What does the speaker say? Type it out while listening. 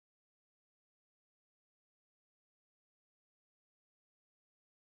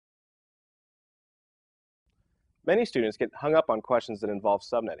Many students get hung up on questions that involve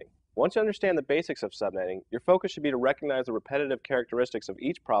subnetting. Once you understand the basics of subnetting, your focus should be to recognize the repetitive characteristics of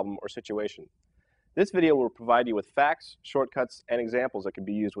each problem or situation. This video will provide you with facts, shortcuts, and examples that can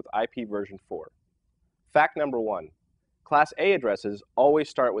be used with IP version 4. Fact number 1. Class A addresses always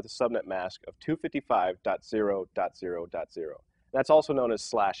start with a subnet mask of 255.0.0.0. That's also known as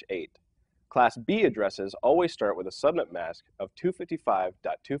 /8. Class B addresses always start with a subnet mask of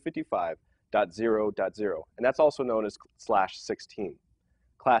 255.255.0.0, and that's also known as /16.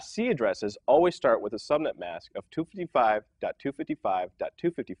 Class C addresses always start with a subnet mask of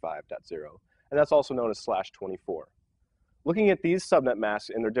 255.255.255.0, and that's also known as /24. Looking at these subnet masks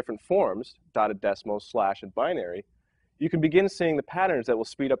in their different forms, dotted decimal, slash, and binary, you can begin seeing the patterns that will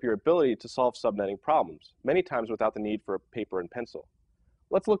speed up your ability to solve subnetting problems, many times without the need for a paper and pencil.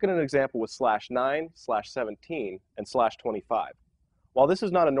 Let's look at an example with /9, /17, and /25. While this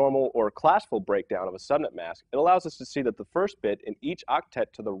is not a normal or classful breakdown of a subnet mask, it allows us to see that the first bit in each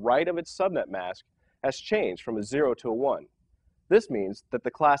octet to the right of its subnet mask has changed from a 0 to a 1. This means that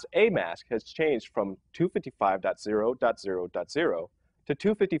the Class A mask has changed from 255.0.0.0 to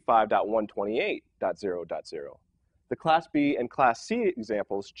 255.128.0.0. The Class B and Class C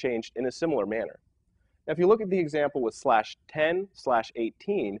examples changed in a similar manner. Now, if you look at the example with /10,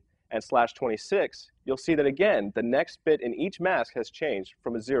 /18, and /26, you'll see that again, the next bit in each mask has changed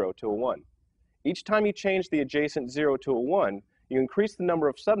from a 0 to a 1. Each time you change the adjacent 0 to a 1, you increase the number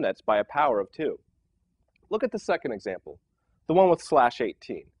of subnets by a power of 2. Look at the second example, the one with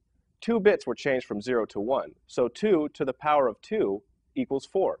 /18. 2 bits were changed from 0 to 1, so 2 to the power of 2 equals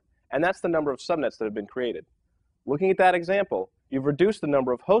 4, and that's the number of subnets that have been created. Looking at that example, you've reduced the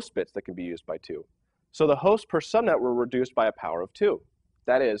number of host bits that can be used by 2. So the hosts per subnet were reduced by a power of 2.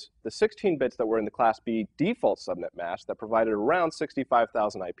 That is, the 16 bits that were in the Class B default subnet mask that provided around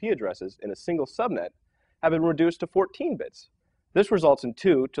 65,000 IP addresses in a single subnet have been reduced to 14 bits. This results in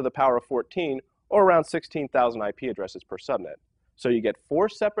 2 to the power of 14, or around 16,000 IP addresses per subnet. So you get 4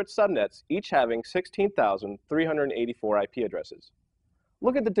 separate subnets, each having 16,384 IP addresses.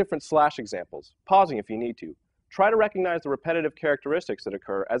 Look at the different slash examples, pausing if you need to. Try to recognize the repetitive characteristics that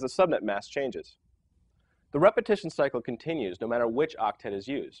occur as the subnet mask changes. The repetition cycle continues no matter which octet is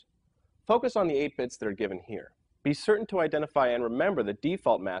used. Focus on the 8 bits that are given here. Be certain to identify and remember the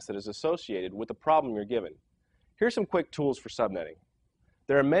default mask that is associated with the problem you're given. Here's some quick tools for subnetting.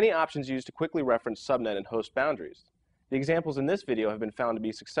 There are many options used to quickly reference subnet and host boundaries. The examples in this video have been found to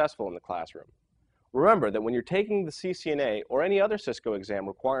be successful in the classroom. Remember that when you're taking the CCNA or any other Cisco exam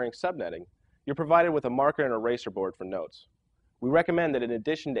requiring subnetting, you're provided with a marker and eraser board for notes. We recommend that in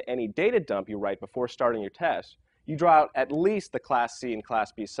addition to any data dump you write before starting your test, you draw out at least the Class C and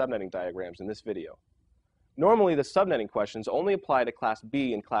Class B subnetting diagrams in this video. Normally, the subnetting questions only apply to Class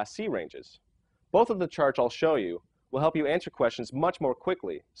B and Class C ranges. Both of the charts I'll show you will help you answer questions much more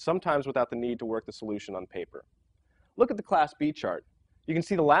quickly, sometimes without the need to work the solution on paper. Look at the Class B chart. You can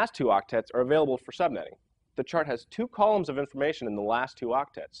see the last 2 octets are available for subnetting. The chart has 2 columns of information in the last 2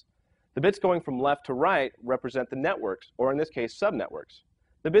 octets. The bits going from left to right represent the networks, or in this case, subnetworks.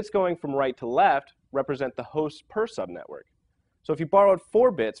 The bits going from right to left represent the hosts per subnetwork. So if you borrowed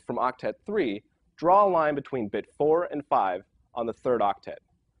 4 bits from octet 3, draw a line between bit 4 and 5 on the 3rd octet.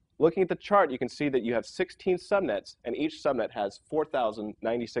 Looking at the chart, you can see that you have 16 subnets, and each subnet has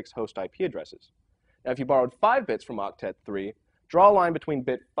 4,096 host IP addresses. Now, if you borrowed 5 bits from octet 3, draw a line between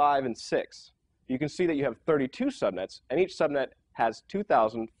bit 5 and 6. You can see that you have 32 subnets, and each subnet has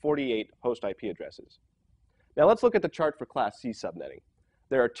 2,048 host IP addresses. Now let's look at the chart for Class C subnetting.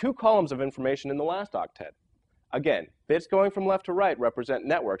 There are 2 columns of information in the last octet. Again, bits going from left to right represent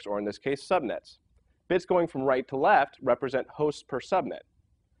networks, or in this case, subnets. Bits going from right to left represent hosts per subnet.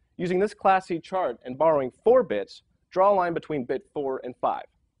 Using this Class C chart and borrowing 4 bits, draw a line between bit 4 and 5.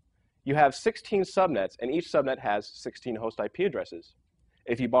 You have 16 subnets, and each subnet has 16 host IP addresses.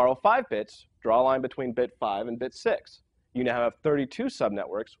 If you borrow 5 bits, draw a line between bit 5 and bit 6. You now have 32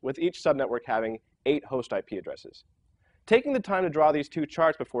 subnetworks, with each subnetwork having 8 host IP addresses. Taking the time to draw these 2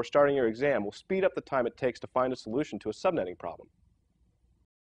 charts before starting your exam will speed up the time it takes to find a solution to a subnetting problem.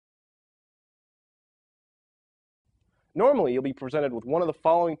 Normally, you'll be presented with one of the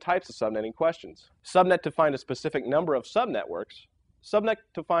following types of subnetting questions. Subnet to find a specific number of subnetworks, subnet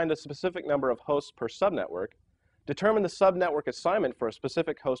to find a specific number of hosts per subnetwork, determine the subnetwork assignment for a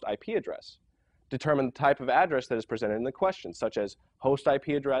specific host IP address, determine the type of address that is presented in the question, such as host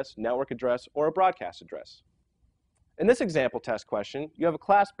IP address, network address, or a broadcast address. In this example test question, you have a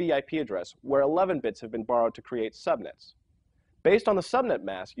Class B IP address where 11 bits have been borrowed to create subnets. Based on the subnet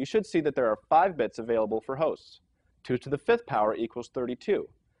mask, you should see that there are 5 bits available for hosts. 2 to the 5th power equals 32.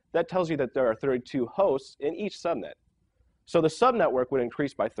 that tells you that there are 32 hosts in each subnet. So the subnetwork would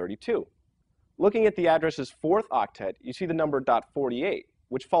increase by 32. Looking at the address's fourth octet, you see the number .48,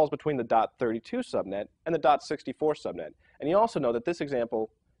 which falls between the .32 subnet and the .64 subnet. And you also know that this example,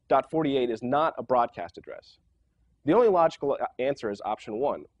 .48 is not a broadcast address. The only logical answer is option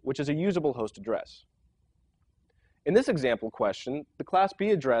 1, which is a usable host address. In this example question, the Class B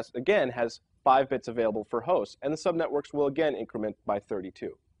address again has 5 bits available for hosts, and the subnetworks will again increment by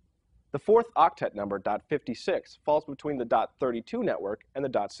 32. The fourth octet number, .56, falls between the .32 network and the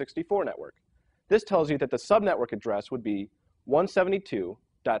 .64 network. This tells you that the subnetwork address would be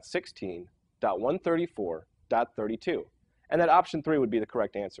 172.16.134.32, and that option 3 would be the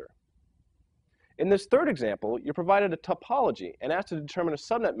correct answer. In this third example, you're provided a topology and asked to determine a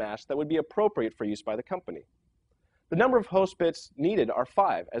subnet mask that would be appropriate for use by the company. The number of host bits needed are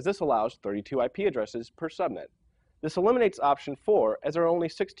 5, as this allows 32 IP addresses per subnet. This eliminates option 4, as there are only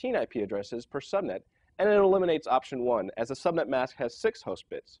 16 IP addresses per subnet, and it eliminates option 1, as the subnet mask has 6 host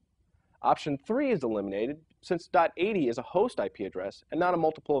bits. Option 3 is eliminated since .80 is a host IP address and not a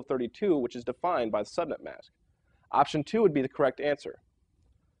multiple of 32, which is defined by the subnet mask. Option 2 would be the correct answer.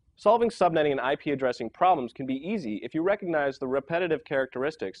 Solving subnetting and IP addressing problems can be easy if you recognize the repetitive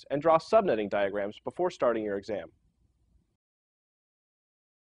characteristics and draw subnetting diagrams before starting your exam.